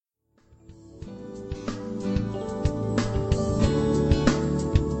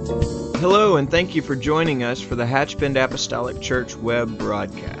Hello, and thank you for joining us for the Hatchbend Apostolic Church web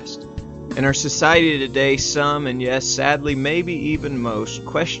broadcast. In our society today, some, and yes, sadly, maybe even most,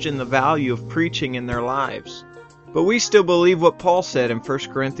 question the value of preaching in their lives. But we still believe what Paul said in 1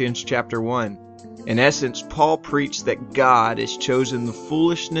 Corinthians chapter 1. In essence, Paul preached that God has chosen the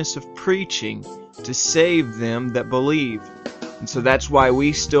foolishness of preaching to save them that believe. And so that's why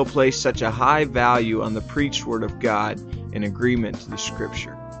we still place such a high value on the preached word of God in agreement to the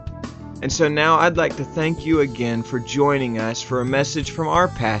Scripture. And so now I'd like to thank you again for joining us for a message from our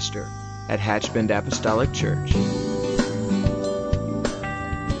pastor at Hatchbend Apostolic Church. I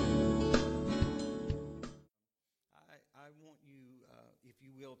want you, if you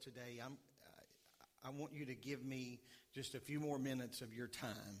will, today, I want you to give me just a few more minutes of your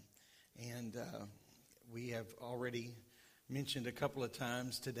time. And we have already mentioned a couple of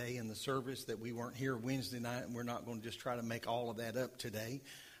times today in the service that we weren't here Wednesday night, and we're not going to just try to make all of that up today.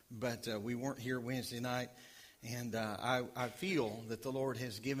 But we weren't here Wednesday night, and I feel that the Lord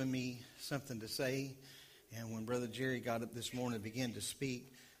has given me something to say. And when Brother Jerry got up this morning and began to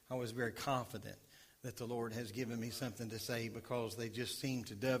speak, I was very confident that the Lord has given me something to say because they just seem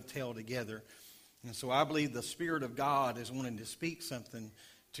to dovetail together. And so I believe the Spirit of God is wanting to speak something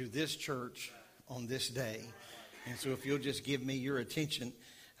to this church on this day. And so if you'll just give me your attention,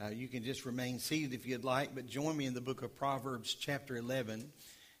 you can just remain seated if you'd like, but join me in the book of Proverbs chapter 11.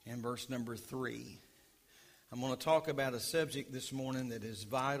 And verse number 3. I'm going to talk about a subject this morning that is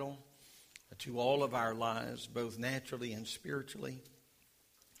vital to all of our lives, both naturally and spiritually.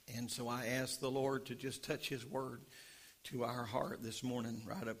 And so I ask the Lord to just touch His word to our heart this morning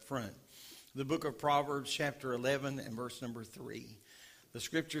right up front. The book of Proverbs chapter 11 and verse number 3. The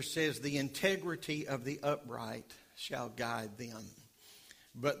scripture says, "The integrity of the upright shall guide them,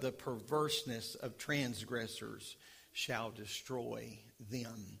 but the perverseness of transgressors shall destroy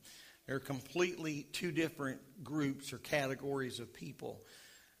them." There are completely two different groups or categories of people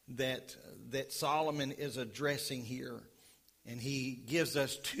that Solomon is addressing here. And he gives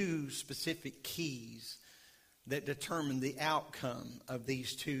us two specific keys that determine the outcome of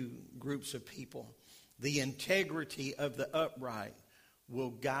these two groups of people. The integrity of the upright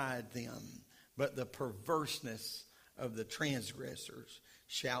will guide them, but the perverseness of the transgressors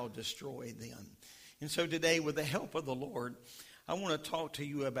shall destroy them. And so today, with the help of the Lord, I want to talk to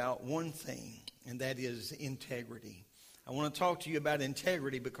you about one thing, and that is integrity. I want to talk to you about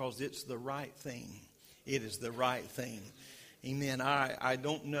integrity because it's the right thing. It is the right thing. Amen. I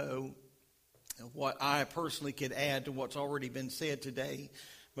don't know what I personally could add to what's already been said today,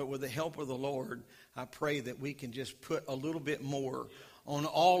 but with the help of the Lord, I pray that we can just put a little bit more on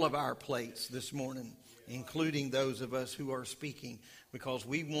all of our plates this morning, including those of us who are speaking, because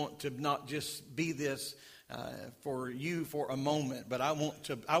we want to not just be this for you for a moment, but I want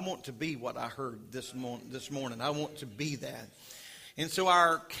to be what I heard this morning. I want to be that. And so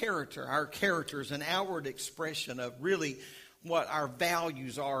our character is an outward expression of really what our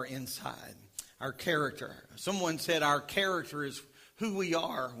values are inside. Our character. Someone said our character is who we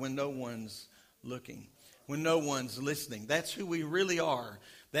are when no one's looking, when no one's listening. That's who we really are.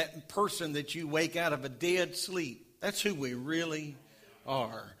 That person that you wake out of a dead sleep, that's who we really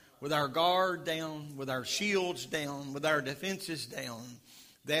are. With our guard down, with our shields down, with our defenses down,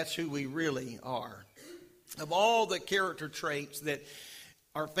 that's who we really are. Of all the character traits that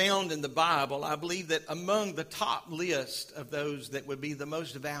are found in the Bible, I believe that among the top list of those that would be the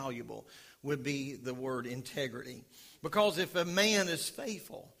most valuable would be the word integrity. Because if a man is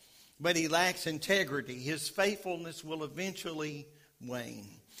faithful, but he lacks integrity, his faithfulness will eventually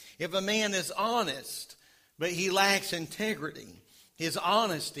wane. If a man is honest, but he lacks integrity, his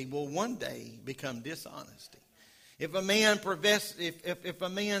honesty will one day become dishonesty. If a man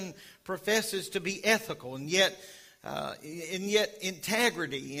professes to be ethical, and yet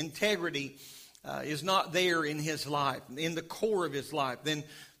integrity is not there in his life, in the core of his life, then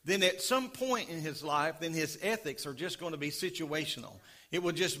at some point in his life, then his ethics are just going to be situational. It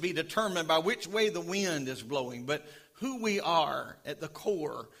will just be determined by which way the wind is blowing. But who we are at the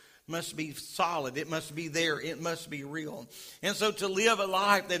core must be solid. It must be there. It must be real. And so to live a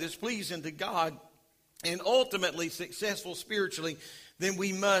life that is pleasing to God and ultimately successful spiritually, then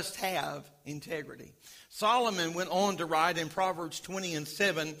we must have integrity. Solomon went on to write in Proverbs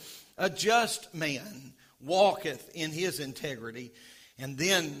 20:7, "A just man walketh in his integrity." And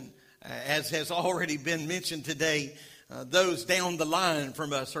then, as has already been mentioned today, those down the line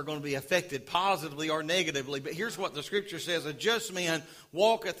from us are going to be affected positively or negatively. But here's what the scripture says: "A just man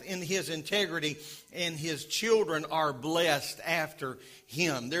walketh in his integrity, and his children are blessed after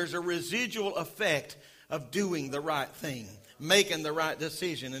him." There's a residual effect of doing the right thing, making the right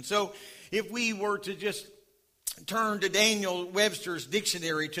decision. And so if we were to just turn to Daniel Webster's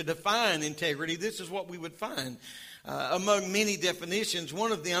dictionary to define integrity, this is what we would find. Among many definitions,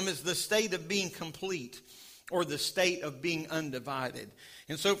 one of them is the state of being complete, or the state of being undivided.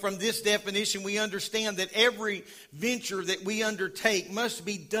 And so from this definition, we understand that every venture that we undertake must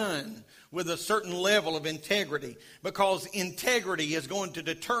be done with a certain level of integrity, because integrity is going to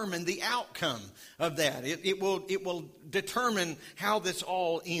determine the outcome of that. It will determine how this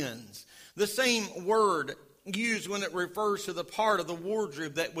all ends. The same word used when it refers to the part of the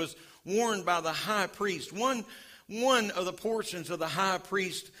wardrobe that was worn by the high priest. One of the portions of the high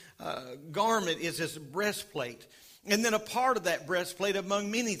priest garment is his breastplate. And then a part of that breastplate,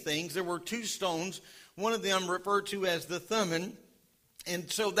 among many things, there were two stones, one of them referred to as the thummim.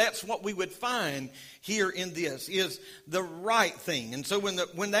 And so that's what we would find here in this, is the right thing. And so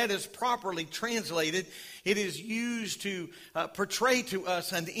when that is properly translated, it is used to portray to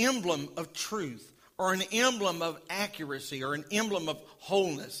us an emblem of truth, or an emblem of accuracy, or an emblem of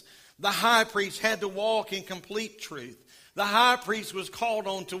wholeness. The high priest had to walk in complete truth. The high priest was called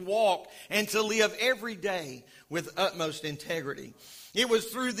on to walk and to live every day with utmost integrity. It was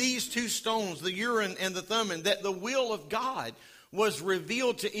through these two stones, the Urim and the Thummim, that the will of God was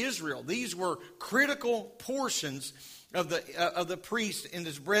revealed to Israel. These were critical portions of the priest in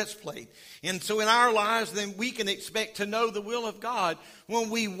his breastplate. And so in our lives, then, we can expect to know the will of God when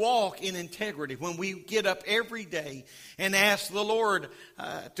we walk in integrity, when we get up every day and ask the Lord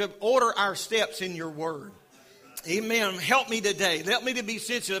to order our steps in your word. Amen. Help me today. Help me to be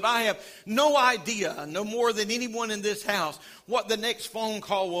sensitive. I have no idea, no more than anyone in this house, what the next phone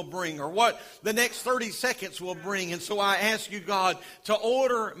call will bring, or what the next 30 seconds will bring. And so I ask you, God, to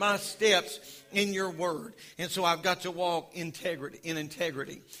order my steps in your word. And so I've got to walk in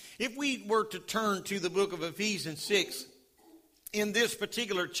integrity. If we were to turn to the book of Ephesians 6, in this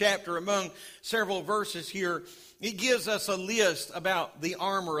particular chapter, among several verses here, it gives us a list about the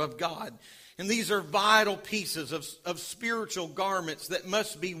armor of God. And these are vital pieces of spiritual garments that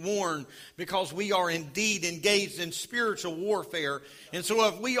must be worn, because we are indeed engaged in spiritual warfare. And so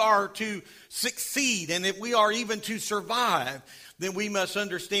if we are to succeed, and if we are even to survive, then we must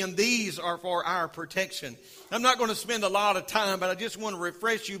understand these are for our protection. I'm not going to spend a lot of time, but I just want to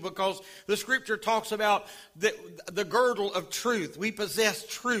refresh you, because the scripture talks about the girdle of truth. We possess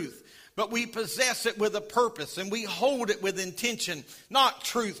truth. But we possess it with a purpose, and we hold it with intention. Not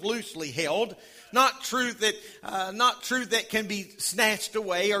truth loosely held, not truth that can be snatched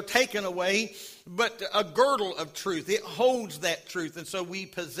away or taken away, but a girdle of truth. It holds that truth, and so we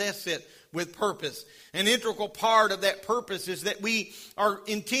possess it with purpose. An integral part of that purpose is that we are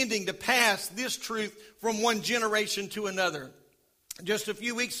intending to pass this truth from one generation to another. Just a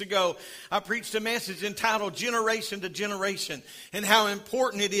few weeks ago, I preached a message entitled Generation to Generation, and how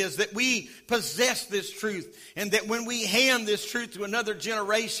important it is that we possess this truth, and that when we hand this truth to another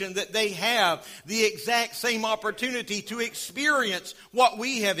generation, that they have the exact same opportunity to experience what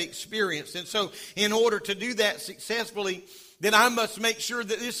we have experienced. And so in order to do that successfully, then I must make sure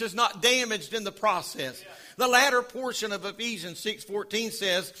that this is not damaged in the process. The latter portion of Ephesians 6:14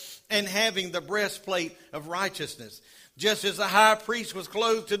 says, and having the breastplate of righteousness. Just as the high priest was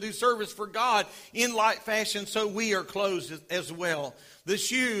clothed to do service for God in like fashion, so we are clothed as well. The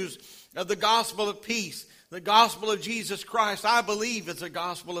shoes of the gospel of peace, the gospel of Jesus Christ, I believe is a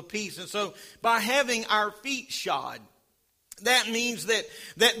gospel of peace. And so by having our feet shod, that means that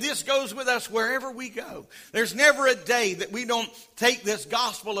this goes with us wherever we go. There's never a day that we don't take this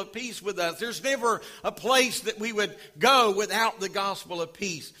gospel of peace with us. There's never a place that we would go without the gospel of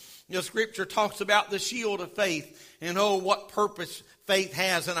peace. The scripture talks about the shield of faith, and what purpose faith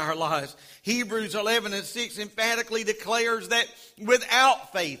has in our lives. Hebrews 11:6 emphatically declares that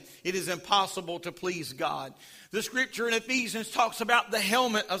without faith it is impossible to please God. The scripture in Ephesians talks about the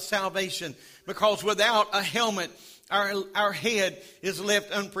helmet of salvation, because without a helmet, our head is left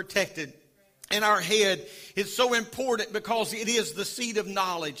unprotected. And our head is so important because it is the seat of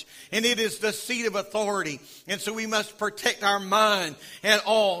knowledge, and it is the seat of authority. And so we must protect our mind at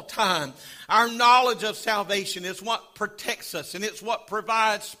all times. Our knowledge of salvation is what protects us, and it's what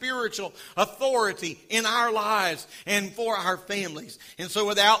provides spiritual authority in our lives and for our families. And so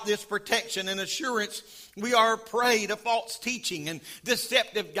without this protection and assurance, we are a prey to false teaching and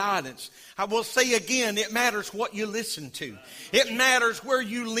deceptive guidance. I will say again, it matters what you listen to. It matters where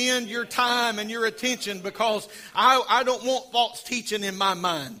you lend your time and your attention, because I don't want false teaching in my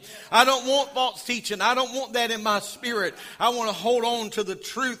mind. I don't want false teaching. I don't want that in my spirit. I want to hold on to the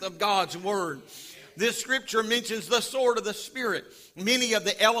truth of God's word. this scripture mentions the sword of the Spirit. Many of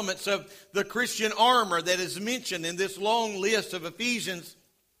the elements of the Christian armor that is mentioned in this long list of Ephesians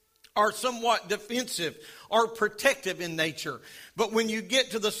are somewhat defensive or protective in nature. But when you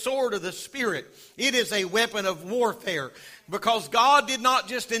get to the sword of the Spirit, it is a weapon of warfare, because God did not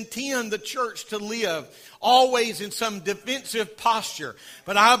just intend the church to live always in some defensive posture.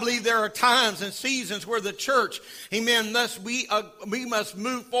 But I believe there are times and seasons where the church, amen, we must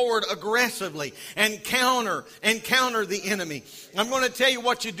move forward aggressively and counter the enemy. I'm going to tell you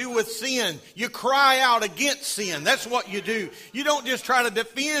what you do with sin. You cry out against sin. That's what you do. You don't just try to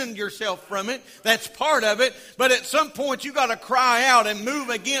defend yourself from it. That's part of it. But at some point you got to cry out and move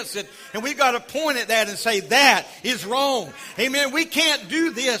against it. And we've got to point at that and say, that is wrong. Amen. We can't do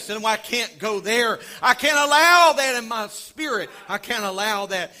this and I can't go there. I can't allow that in my spirit. I can't allow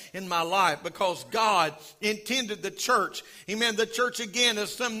that in my life, because God intended the church. Amen. The church again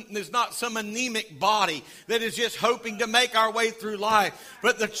is not some anemic body that is just hoping to make our way through life.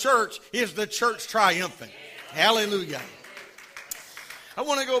 But the church is the church triumphant. Hallelujah. I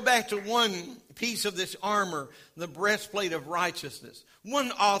want to go back to one piece of this armor, the breastplate of righteousness.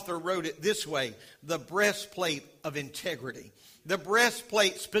 One author wrote it this way: the breastplate of integrity. The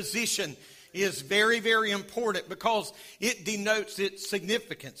breastplate's position is very, very important because it denotes its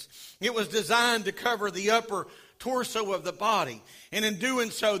significance. It was designed to cover the upper torso of the body. And in doing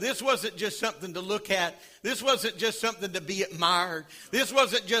so, this wasn't just something to look at. This wasn't just something to be admired. This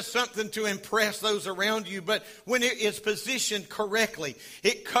wasn't just something to impress those around you. But when it is positioned correctly,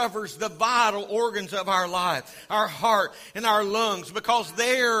 it covers the vital organs of our life, our heart and our lungs, because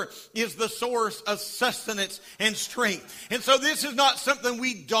there is the source of sustenance and strength. And so this is not something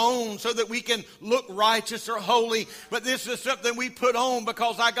we don so that we can look righteous or holy, but this is something we put on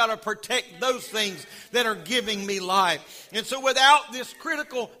because I got to protect those things that are giving me life. And so without this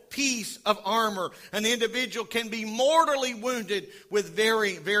critical piece of armor, an individual can be mortally wounded with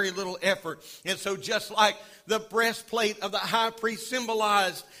very, very little effort. And so just like the breastplate of the high priest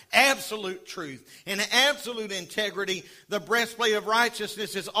symbolized absolute truth and absolute integrity, the breastplate of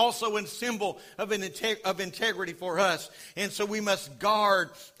righteousness is also a symbol of integrity for us. And so we must guard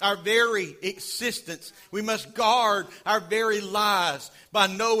our very existence. We must guard our very lives by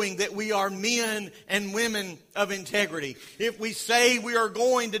knowing that we are men and women of integrity. If we say we are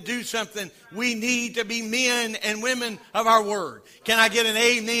going to do something, we need to be men and women of our word. Can I get an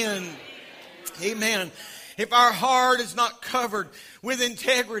amen? Amen. If our heart is not covered with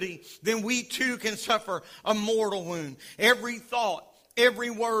integrity, then we too can suffer a mortal wound. Every thought,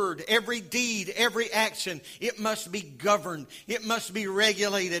 every word, every deed, every action, it must be governed. It must be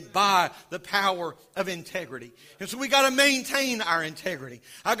regulated by the power of integrity. And so we got to maintain our integrity.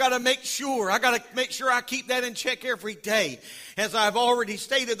 I got to make sure I keep that in check every day. As I've already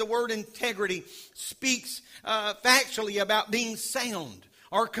stated, the word integrity speaks factually about being sound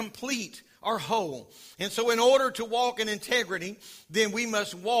or complete or whole. And so in order to walk in integrity, then we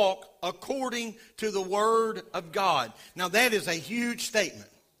must walk according to the Word of God. Now that is a huge statement.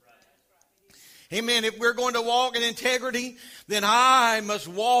 Amen. If we're going to walk in integrity, then I must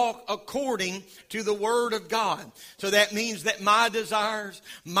walk according to the Word of God. So that means that my desires,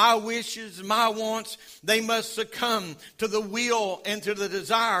 my wishes, my wants, they must succumb to the will and to the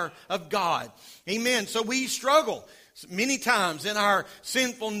desire of God. Amen. So we struggle many times in our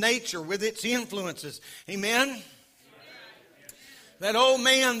sinful nature with its influences. Amen? That old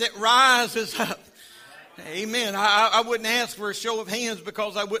man that rises up. Amen. I wouldn't ask for a show of hands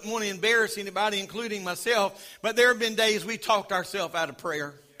because I wouldn't want to embarrass anybody, including myself. But there have been days we talked ourselves out of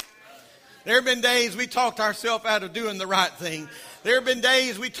prayer. There have been days we talked ourselves out of doing the right thing. There have been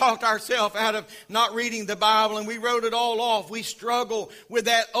days we talked ourselves out of not reading the Bible, and we wrote it all off. We struggle with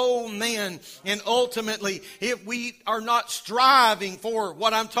that old man. And ultimately, if we are not striving for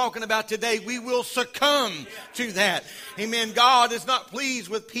what I'm talking about today, we will succumb to that. Amen. God is not pleased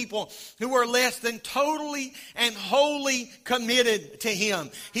with people who are less than totally and wholly committed to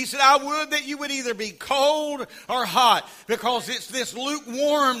Him. He said, I would that you would either be cold or hot, because it's this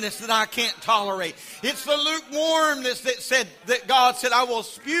lukewarmness that I can't tolerate. It's the lukewarmness that God said, I will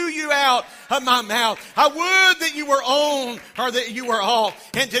spew you out of my mouth. I would that you were on or that you were off.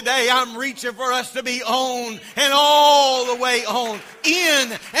 And today I'm reaching for us to be on and all the way on.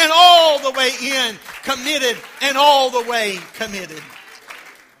 In and all the way in. Committed and all the way committed.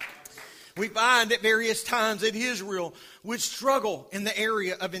 We find at various times that Israel would struggle in the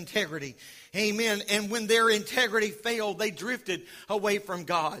area of integrity. Amen. And when their integrity failed, they drifted away from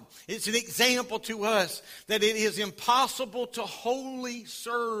God. It's an example to us that it is impossible to wholly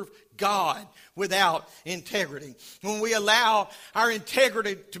serve God without integrity. When we allow our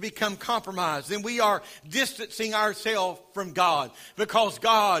integrity to become compromised, then we are distancing ourselves from God, because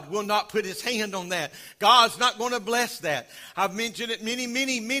God will not put his hand on that. God's not going to bless that. I've mentioned it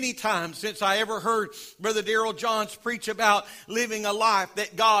many times since I ever heard Brother Darrell Johns preach about living a life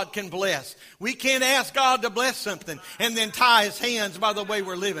that God can bless. We can't ask God to bless something and then tie his hands by the way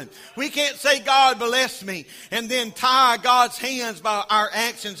we're living. We can't say, God bless me, and then tie God's hands by our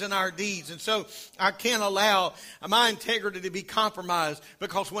actions and our deeds. And so I can't allow my integrity to be compromised,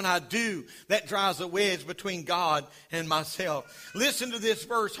 because when I do, that drives a wedge between God and myself. Listen to this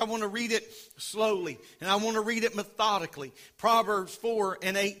verse. I want to read it slowly, and I want to read it methodically. Proverbs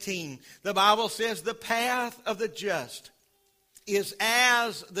 4:18. The Bible says, the path of the just is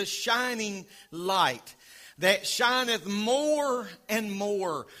as the shining light that shineth more and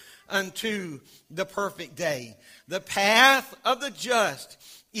more unto the perfect day. The path of the just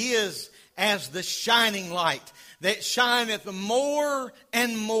is as the shining light that shineth more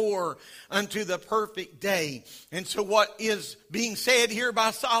and more unto the perfect day. And so what is being said here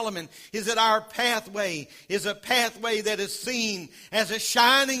by Solomon is that our pathway is a pathway that is seen as a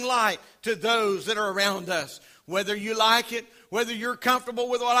shining light to those that are around us. Whether you like it, whether you're comfortable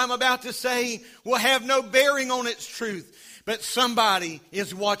with what I'm about to say, will have no bearing on its truth. But somebody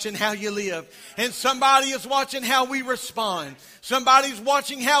is watching how you live. And somebody is watching how we respond. Somebody's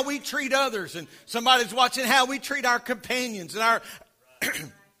watching how we treat others. And somebody's watching how we treat our companions and our...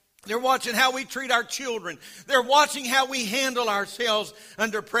 They're watching how we treat our children. They're watching how we handle ourselves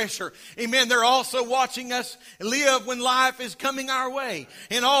under pressure. Amen. They're also watching us live when life is coming our way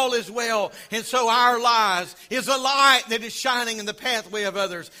and all is well. And so our lives is a light that is shining in the pathway of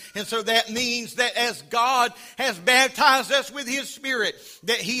others. And so that means that as God has baptized us with his Spirit,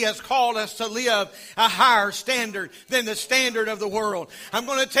 that he has called us to live a higher standard than the standard of the world. I'm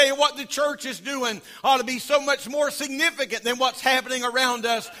going to tell you what the church is doing ought to be so much more significant than what's happening around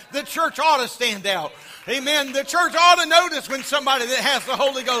us. The church ought to stand out. Amen. The church ought to notice when somebody that has the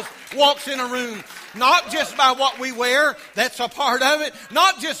Holy Ghost walks in a room. Not just by what we wear, that's a part of it.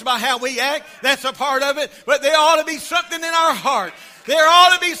 Not just by how we act, that's a part of it. But there ought to be something in our heart. There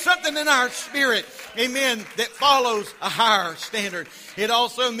ought to be something in our spirit, amen, that follows a higher standard. It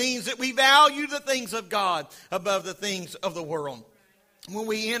also means that we value the things of God above the things of the world. When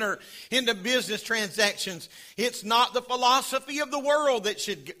we enter into business transactions, it's not the philosophy of the world that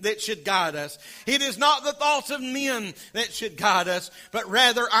should guide us. It is not the thoughts of men that should guide us, but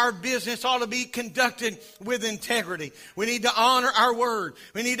rather our business ought to be conducted with integrity. We need to honor our word.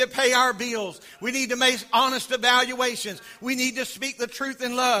 We need to pay our bills. We need to make honest evaluations. We need to speak the truth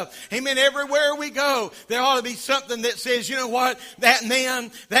in love. Amen. Everywhere we go, there ought to be something that says, you know what, that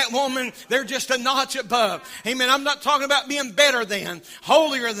man, that woman, they're just a notch above. Amen. I'm not talking about being better than,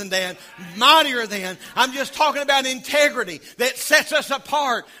 holier than that, mightier than. I'm just talking about integrity that sets us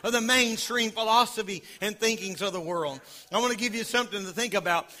apart of the mainstream philosophy and thinkings of the world. I want to give you something to think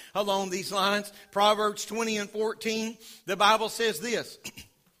about along these lines. Proverbs 20:14, the Bible says this: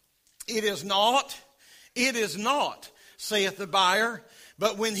 It is not, saith the buyer,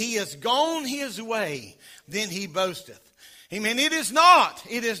 but when he is gone his way, then he boasteth. Amen. It is not,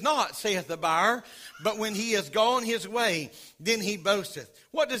 saith the buyer, but when he has gone his way, then he boasteth.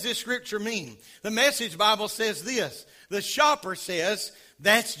 What does this scripture mean? The Message Bible says this: the shopper says,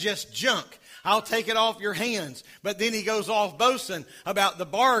 that's just junk. I'll take it off your hands. But then he goes off boasting about the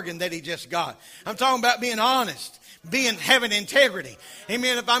bargain that he just got. I'm talking about being honest, having integrity.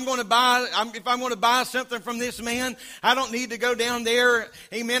 Amen. If I'm going to buy something from this man, I don't need to go down there.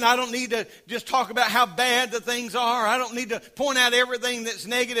 Amen. I don't need to just talk about how bad the things are. I don't need to point out everything that's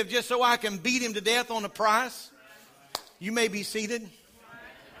negative just so I can beat him to death on a price. You may be seated.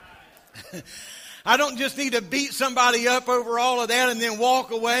 I don't just need to beat somebody up over all of that and then walk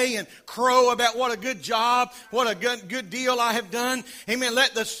away and crow about what a good job, what a good deal I have done. Amen.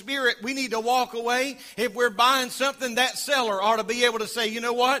 Let the Spirit, we need to walk away. If we're buying something, that seller ought to be able to say, you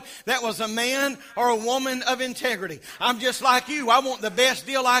know what? That was a man or a woman of integrity. I'm just like you. I want the best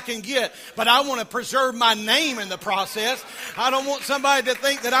deal I can get, but I want to preserve my name in the process. I don't want somebody to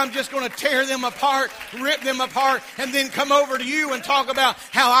think that I'm just going to tear them apart, rip them apart, and then come over to you and talk about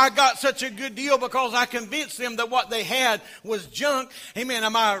how I got such a good deal because I convinced them that what they had was junk. Amen.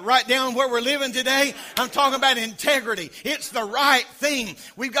 Am I right down where we're living today? I'm talking about integrity. It's the right thing.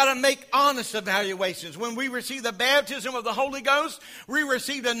 We've got to make honest evaluations. When we received the baptism of the Holy Ghost, we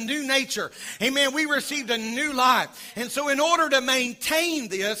received a new nature. Amen. We received a new life. And so in order to maintain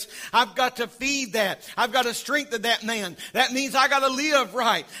this, I've got to feed that. I've got to strengthen that man. That means I got to live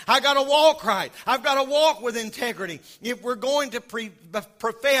right. I got to walk right. I've got to walk with integrity. If we're going to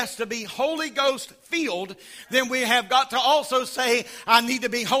profess to be Holy Ghost filled, then we have got to also say, I need to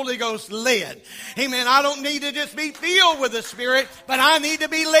be Holy Ghost led. Amen. I don't need to just be filled with the Spirit, but I need to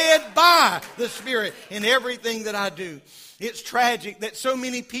be led by the Spirit in everything that I do. It's tragic that so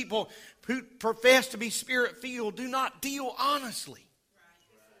many people who profess to be Spirit-filled do not deal honestly.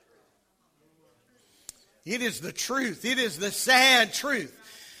 It is the truth. It is the sad truth.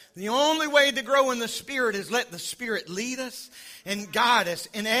 The only way to grow in the Spirit is let the Spirit lead us and guide us.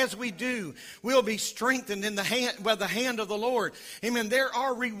 And as we do, we'll be strengthened in the hand, by the hand of the Lord. Amen. There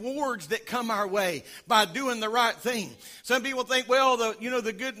are rewards that come our way by doing the right thing. Some people think, well,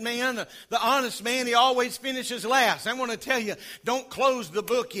 the good man, the honest man, he always finishes last. I want to tell you, don't close the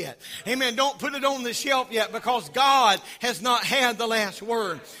book yet. Amen. Don't put it on the shelf yet, because God has not had the last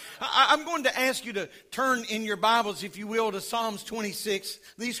word. I'm going to ask you to turn in your Bibles, if you will, to Psalms 26.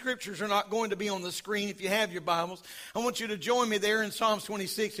 These scriptures are not going to be on the screen if you have your Bibles. I want you to join me there in Psalms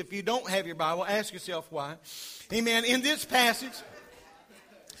 26. If you don't have your Bible, ask yourself why. Amen. In this passage,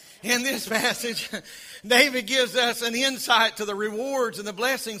 David gives us an insight to the rewards and the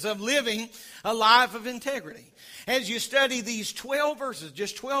blessings of living a life of integrity. As you study these 12 verses,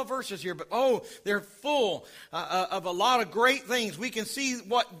 just 12 verses here, but they're full of a lot of great things. We can see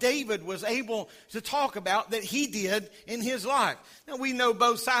what David was able to talk about that he did in his life. Now, we know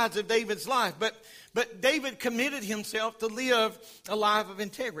both sides of David's life, but David committed himself to live a life of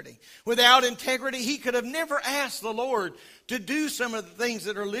integrity. Without integrity, he could have never asked the Lord to do some of the things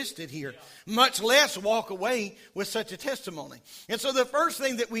that are listed here, much less walk away with such a testimony. And so the first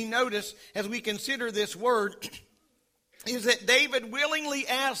thing that we notice as we consider this word is that David willingly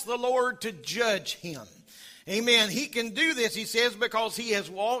asked the Lord to judge him. Amen. He can do this, he says, because he has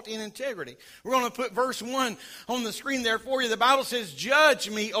walked in integrity. We're going to put verse 1 on the screen there for you. The Bible says,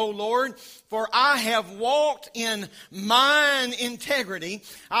 "Judge me, O Lord, for I have walked in mine integrity.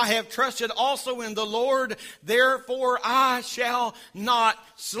 I have trusted also in the Lord, therefore I shall not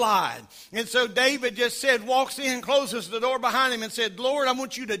slide." And so David just walks in, closes the door behind him and said, "Lord, I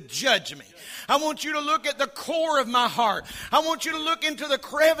want you to judge me. I want you to look at the core of my heart. I want you to look into the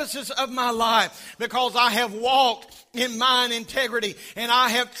crevices of my life, because I have walked in mine integrity and I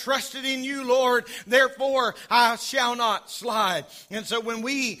have trusted in you, Lord. Therefore, I shall not slide." And so when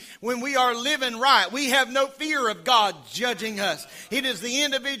we are living right, we have no fear of God judging us. It is the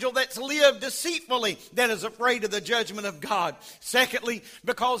individual that's lived deceitfully that is afraid of the judgment of God. Secondly,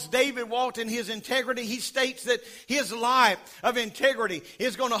 because David walked in his integrity, he states that his life of integrity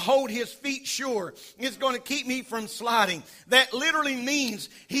is going to hold his feet sure. It's going to keep me from sliding. That literally means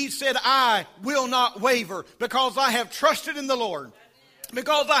he said, I will not waver, because I have trusted in the Lord.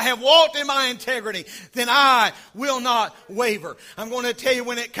 Because I have walked in my integrity, then I will not waver. I'm going to tell you,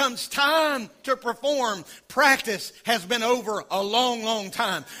 when it comes time to perform, practice has been over a long, long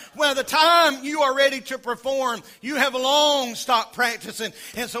time. Well, the time you are ready to perform, you have long stopped practicing.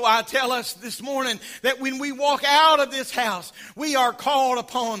 And so I tell us this morning that when we walk out of this house, we are called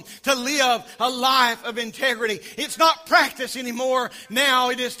upon to live a life of integrity. It's not practice anymore. Now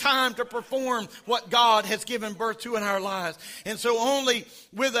it is time to perform what God has given birth to in our lives. And so only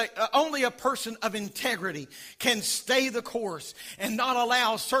a person of integrity can stay the course and not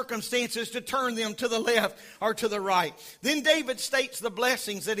allow circumstances to turn them to the left or to the right. Then David states the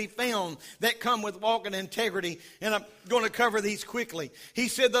blessings that he found that come with walking in integrity, and I'm going to cover these quickly. He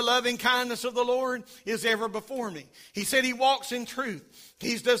said, "The loving kindness of the Lord is ever before me." He said he walks in truth.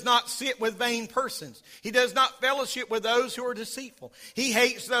 He does not sit with vain persons. He does not fellowship with those who are deceitful. He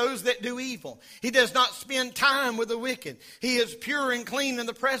hates those that do evil. He does not spend time with the wicked. He is pure and clean in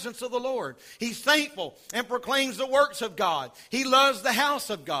the presence of the Lord. He's thankful and proclaims the works of God. He loves the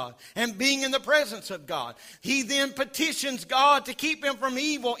house of God and being in the presence of God. He then petitions God to keep him from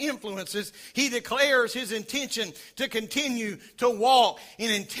evil influences. He declares his intention to continue to walk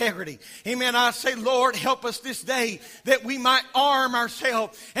in integrity. Amen. I say, Lord, help us this day that we might arm ourselves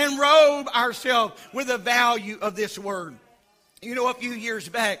and robe ourselves with the value of this word. You know, a few years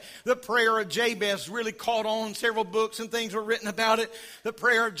back, the prayer of Jabez really caught on. Several books and things were written about it. The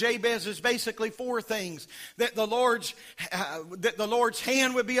prayer of Jabez is basically four things: that the Lord's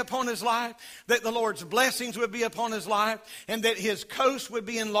hand would be upon his life, that the Lord's blessings would be upon his life, and that his coast would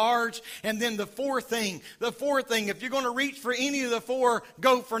be enlarged. And then the fourth thing, if you're going to reach for any of the four,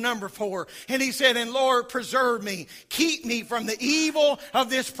 go for number 4. And he said, "And Lord, preserve me, keep me from the evil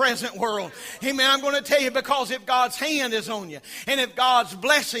of this present world." Amen. I'm going to tell you, because if God's hand is on you, and if God's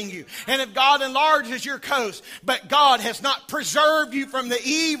blessing you, and if God enlarges your coast, but God has not preserved you from the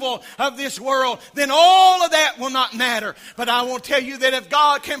evil of this world, then all of that will not matter. But I will tell you that if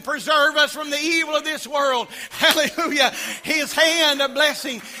God can preserve us from the evil of this world, hallelujah, His hand of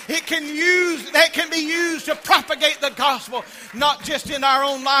blessing, that can be used to propagate the gospel, not just in our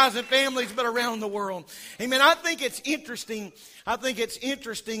own lives and families, but around the world. Amen. I think it's interesting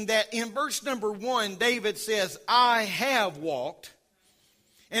that in verse number 1, David says, I have walked.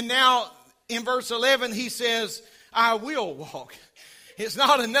 And now in verse 11, he says, I will walk. It's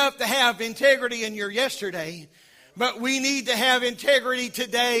not enough to have integrity in your yesterday, but we need to have integrity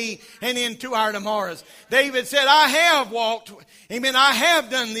today and into our tomorrows. David said, I have walked. Amen. I have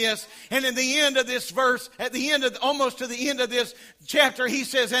done this. And in the end of this verse, almost to the end of this chapter, he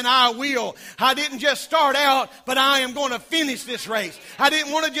says, and I will. I didn't just start out, but I am going to finish this race. I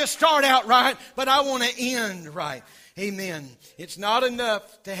didn't want to just start out right, but I want to end right. Amen. It's not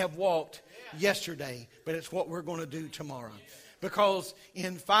enough to have walked yesterday, but it's what we're going to do tomorrow. Because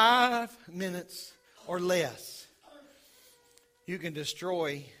in 5 minutes or less, you can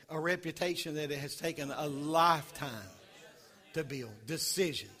destroy a reputation that it has taken a lifetime to build.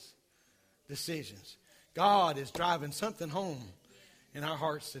 Decisions. God is driving something home in our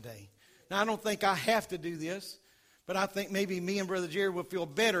hearts today. Now, I don't think I have to do this, but I think maybe me and Brother Jerry will feel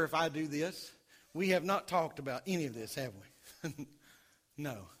better if I do this. We have not talked about any of this, have we?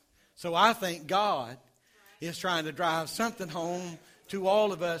 No. So I think God is trying to drive something home to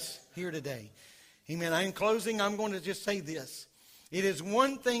all of us here today. Amen. In closing, I'm going to just say this. It is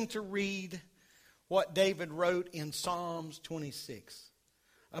one thing to read what David wrote in Psalms 26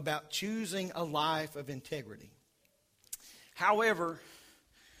 about choosing a life of integrity. However,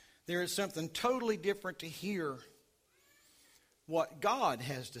 there is something totally different to hear what God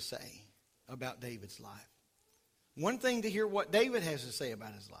has to say about David's life. One thing to hear what David has to say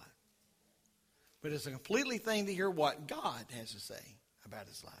about his life, but it's a completely thing to hear what God has to say about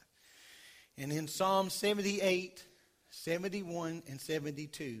his life. And in Psalm 78, 71 and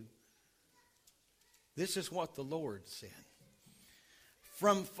 72, this is what the Lord said.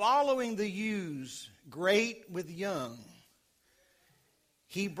 From following the ewes, great with young,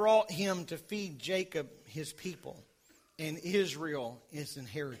 He brought him to feed Jacob his people and Israel his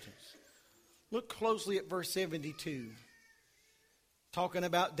inheritance. Look closely at verse 72, talking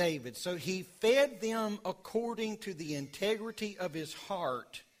about David. So he fed them according to the integrity of his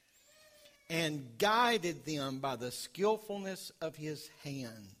heart and guided them by the skillfulness of his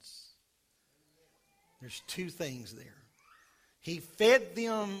hands. There's two things there. He fed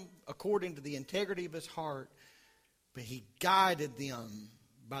them according to the integrity of his heart, but he guided them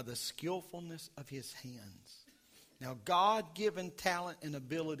by the skillfulness of his hands. Now, God-given talent and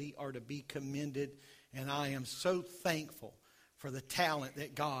ability are to be commended, and I am so thankful for the talent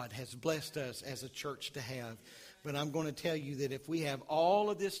that God has blessed us as a church to have. But I'm going to tell you that if we have all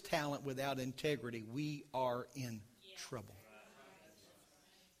of this talent without integrity, we are in trouble.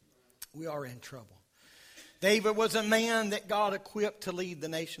 We are in trouble. David was a man that God equipped to lead the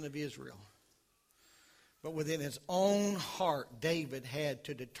nation of Israel. But within his own heart, David had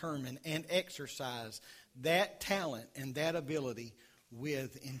to determine and exercise that talent and that ability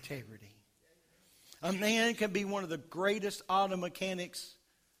with integrity. A man can be one of the greatest auto mechanics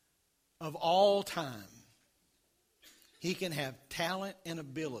of all time. He can have talent and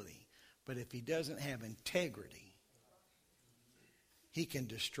ability, but if he doesn't have integrity, he can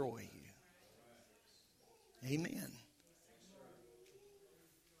destroy you. Amen.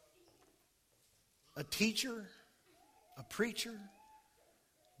 A teacher, a preacher,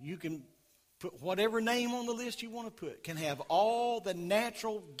 you can put whatever name on the list you want to put, can have all the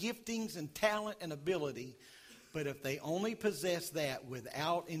natural giftings and talent and ability, but if they only possess that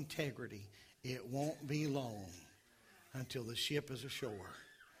without integrity, it won't be long until the ship is ashore,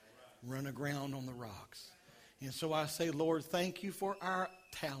 run aground on the rocks. And so I say, Lord, thank you for our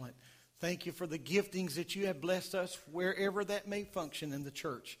talent. Thank you for the giftings that you have blessed us wherever that may function in the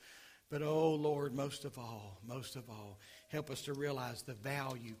church. But, oh, Lord, most of all, help us to realize the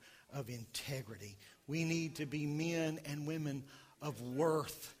value of integrity. We need to be men and women of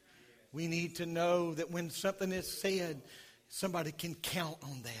worth. We need to know that when something is said, somebody can count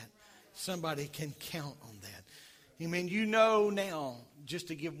on that. Somebody can count on that. I mean, you know now, just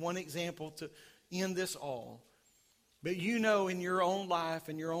to give one example to end this all, but you know in your own life,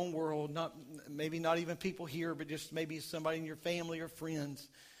 in your own world, maybe not even people here, but just maybe somebody in your family or friends,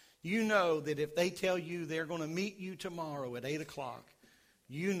 you know that if they tell you they're going to meet you tomorrow at 8 o'clock,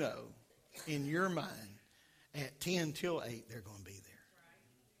 you know in your mind at 10 till 8 they're going to be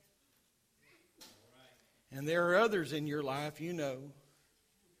there. And there are others in your life, you know,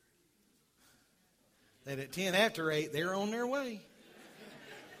 that at 10 after 8, they're on their way.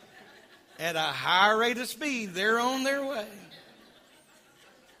 At a high rate of speed, they're on their way.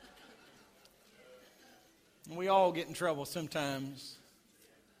 We all get in trouble sometimes.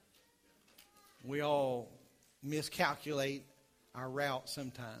 We all miscalculate our route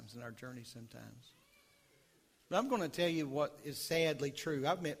sometimes and our journey sometimes. But I'm going to tell you what is sadly true.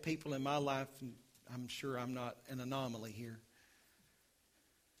 I've met people in my life, and I'm sure I'm not an anomaly here.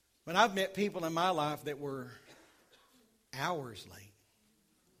 But I've met people in my life that were hours late.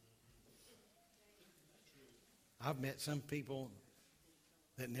 I've met some people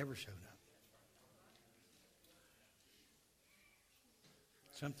that never showed up.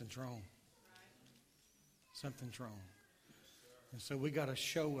 Something's wrong. Something's wrong. And so we got to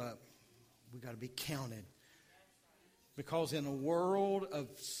show up. We got to be counted. Because in a world of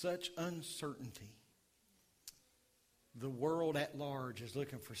such uncertainty, the world at large is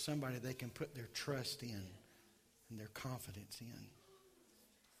looking for somebody they can put their trust in and their confidence in.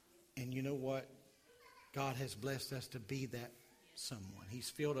 And you know what? God has blessed us to be that someone. He's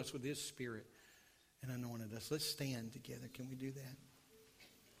filled us with His Spirit and anointed us. Let's stand together. Can we do that?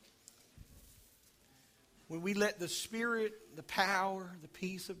 When we let the Spirit, the power, the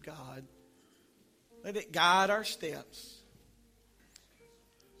peace of God, let it guide our steps.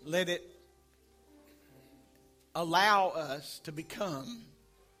 Let it allow us to become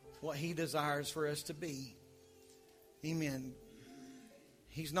what He desires for us to be. Amen.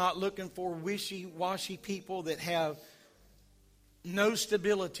 He's not looking for wishy-washy people that have no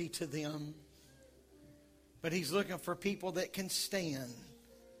stability to them. But He's looking for people that can stand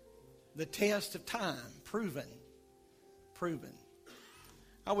the test of time. Proven.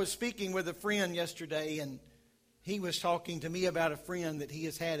 I was speaking with a friend yesterday, and he was talking to me about a friend that he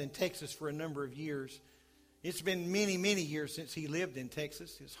has had in Texas for a number of years. It's been many, many years since he lived in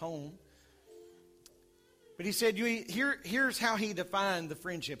Texas, his home. But he said, here's how he defined the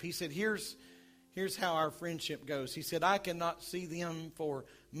friendship. He said, here's how our friendship goes. He said, I cannot see them for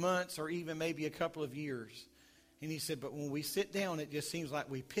months or even maybe a couple of years. And he said, but when we sit down, it just seems like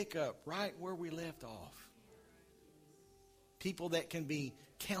we pick up right where we left off. People that can be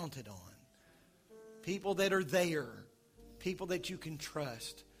counted on. People that are there. People that you can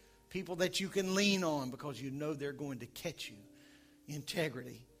trust. People that you can lean on because you know they're going to catch you.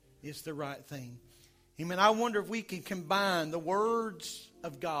 Integrity is the right thing. Amen. I wonder if we can combine the words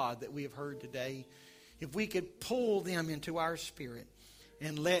of God that we have heard today. If we could pull them into our spirit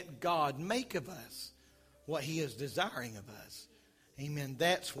and let God make of us what He is desiring of us. Amen.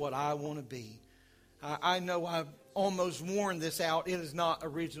 That's what I want to be. I know I've almost worn this out. It is not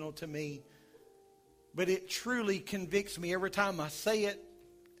original to me. But it truly convicts me every time I say it,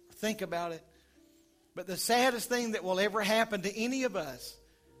 think about it. But the saddest thing that will ever happen to any of us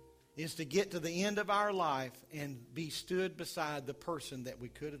is to get to the end of our life and be stood beside the person that we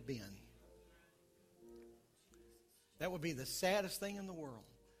could have been. That would be the saddest thing in the world,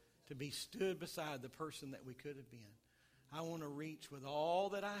 to be stood beside the person that we could have been. I want to reach with all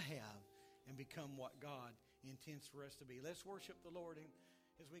that I have and become what God intends for us to be. Let's worship the Lord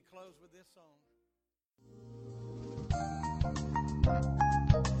as we close with this song.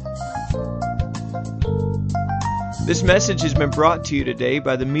 This message has been brought to you today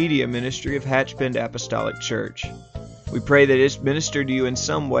by the media ministry of Hatchbend Apostolic Church. We pray that it's ministered to you in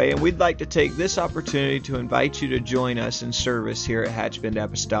some way, and we'd like to take this opportunity to invite you to join us in service here at Hatchbend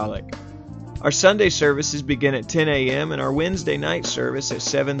Apostolic. Our Sunday services begin at 10 a.m. and our Wednesday night service at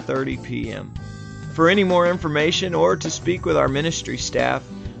 7:30 p.m. For any more information or to speak with our ministry staff,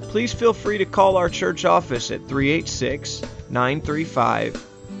 please feel free to call our church office at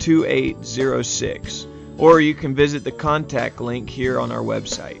 386-935-2806, or you can visit the contact link here on our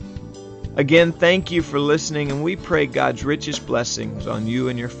website. Again, thank you for listening, and we pray God's richest blessings on you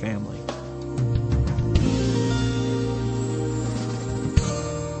and your family.